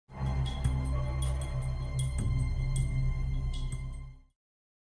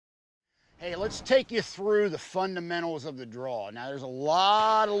Hey, let's take you through the fundamentals of the draw. Now, there's a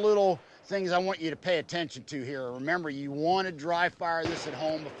lot of little things I want you to pay attention to here. Remember, you want to dry fire this at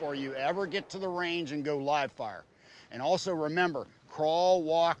home before you ever get to the range and go live fire. And also remember, crawl,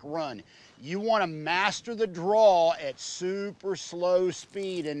 walk, run. You want to master the draw at super slow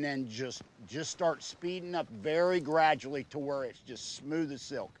speed and then just start speeding up very gradually to where it's just smooth as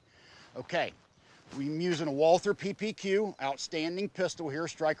silk. Okay. I'm using a Walther PPQ, outstanding pistol here,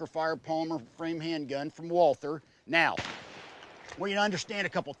 striker fire polymer frame handgun from Walther. Now, I want you to understand a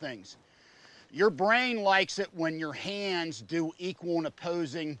couple things. Your brain likes it when your hands do equal and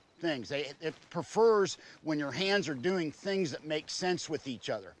opposing things. It prefers when your hands are doing things that make sense with each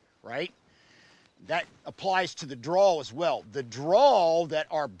other, right? That applies to the draw as well. The draw that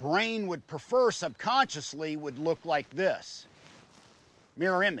our brain would prefer subconsciously would look like this.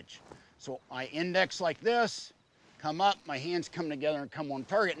 Mirror image. So I index like this, come up, my hands come together and come on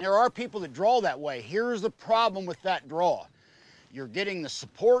target. And there are people that draw that way. Here's the problem with that draw. You're getting the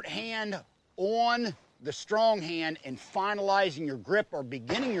support hand on the strong hand and finalizing your grip or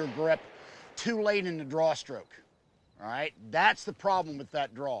beginning your grip too late in the draw stroke. All right, that's the problem with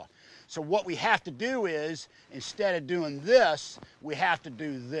that draw. So what we have to do is, instead of doing this, we have to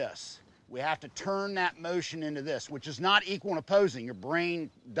do this. We have to turn that motion into this, which is not equal and opposing. Your brain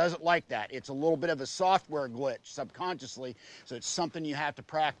doesn't like that. It's a little bit of a software glitch subconsciously, so it's something you have to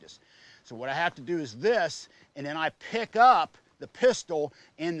practice. So what I have to do is this, and then I pick up the pistol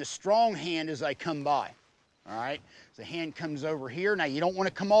and the strong hand as I come by. All right? So the hand comes over here. Now, you don't want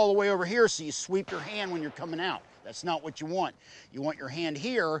to come all the way over here, so you sweep your hand when you're coming out. That's not what you want. You want your hand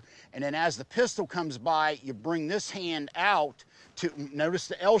here, and then as the pistol comes by, you bring this hand out to, notice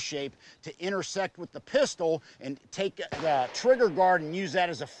the L shape, to intersect with the pistol and take the trigger guard and use that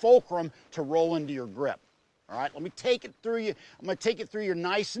as a fulcrum to roll into your grip. All right, let me take it through you. I'm going to take it through you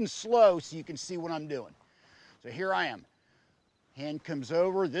nice and slow so you can see what I'm doing. So here I am. Hand comes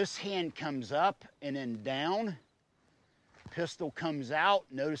over, this hand comes up and then down. Pistol comes out,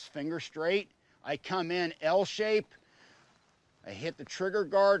 notice finger straight. I come in L shape, I hit the trigger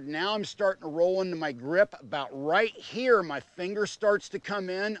guard. Now I'm starting to roll into my grip. About right here, my finger starts to come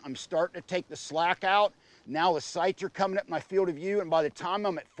in. I'm starting to take the slack out. Now the sights are coming up my field of view, and by the time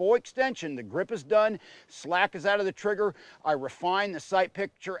I'm at full extension, the grip is done, slack is out of the trigger. I refine the sight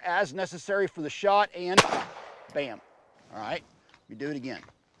picture as necessary for the shot, and bam. All right, let me do it again.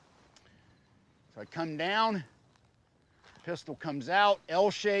 So I come down, pistol comes out, L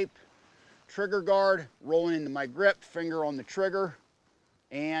shape, trigger guard, rolling into my grip, finger on the trigger,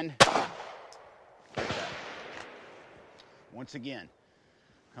 and like that. Once again,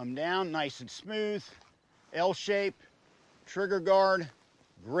 come down nice and smooth, L shape, trigger guard,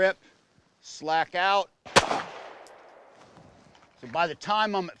 grip, slack out. So by the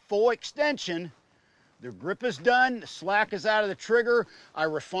time I'm at full extension, the grip is done, the slack is out of the trigger, I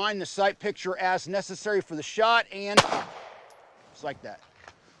refine the sight picture as necessary for the shot, and just like that.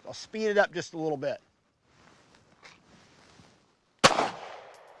 I'll speed it up just a little bit.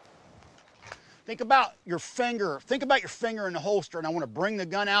 Think about your finger in the holster, and I want to bring the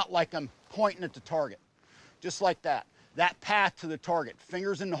gun out like I'm pointing at the target. Just like that. That path to the target.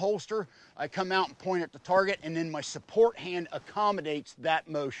 Fingers in the holster, I come out and point at the target, and then my support hand accommodates that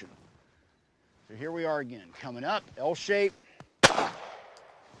motion. So here we are again. Coming up, L shape.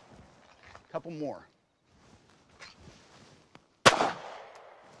 Couple more.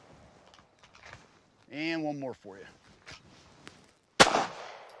 And one more for you.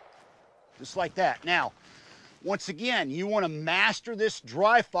 Just like that. Now, once again, you want to master this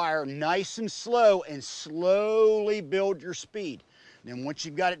dry fire nice and slow and slowly build your speed. Then once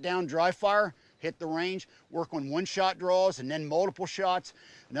you've got it down dry fire, hit the range, work on one-shot draws and then multiple shots.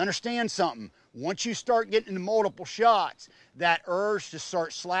 And understand something. Once you start getting into multiple shots, that urge to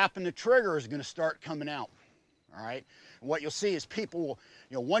start slapping the trigger is going to start coming out. All right? And what you'll see is people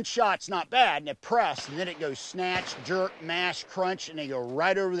will, one shot's not bad, and they press, and then it goes snatch, jerk, mash, crunch, and they go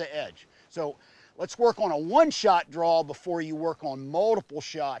right over the edge. So let's work on a one-shot draw before you work on multiple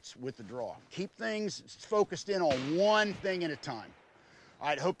shots with the draw. Keep things focused in on one thing at a time. All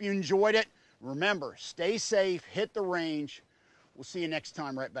right, hope you enjoyed it. Remember, stay safe, hit the range. We'll see you next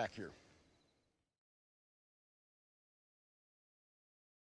time right back here.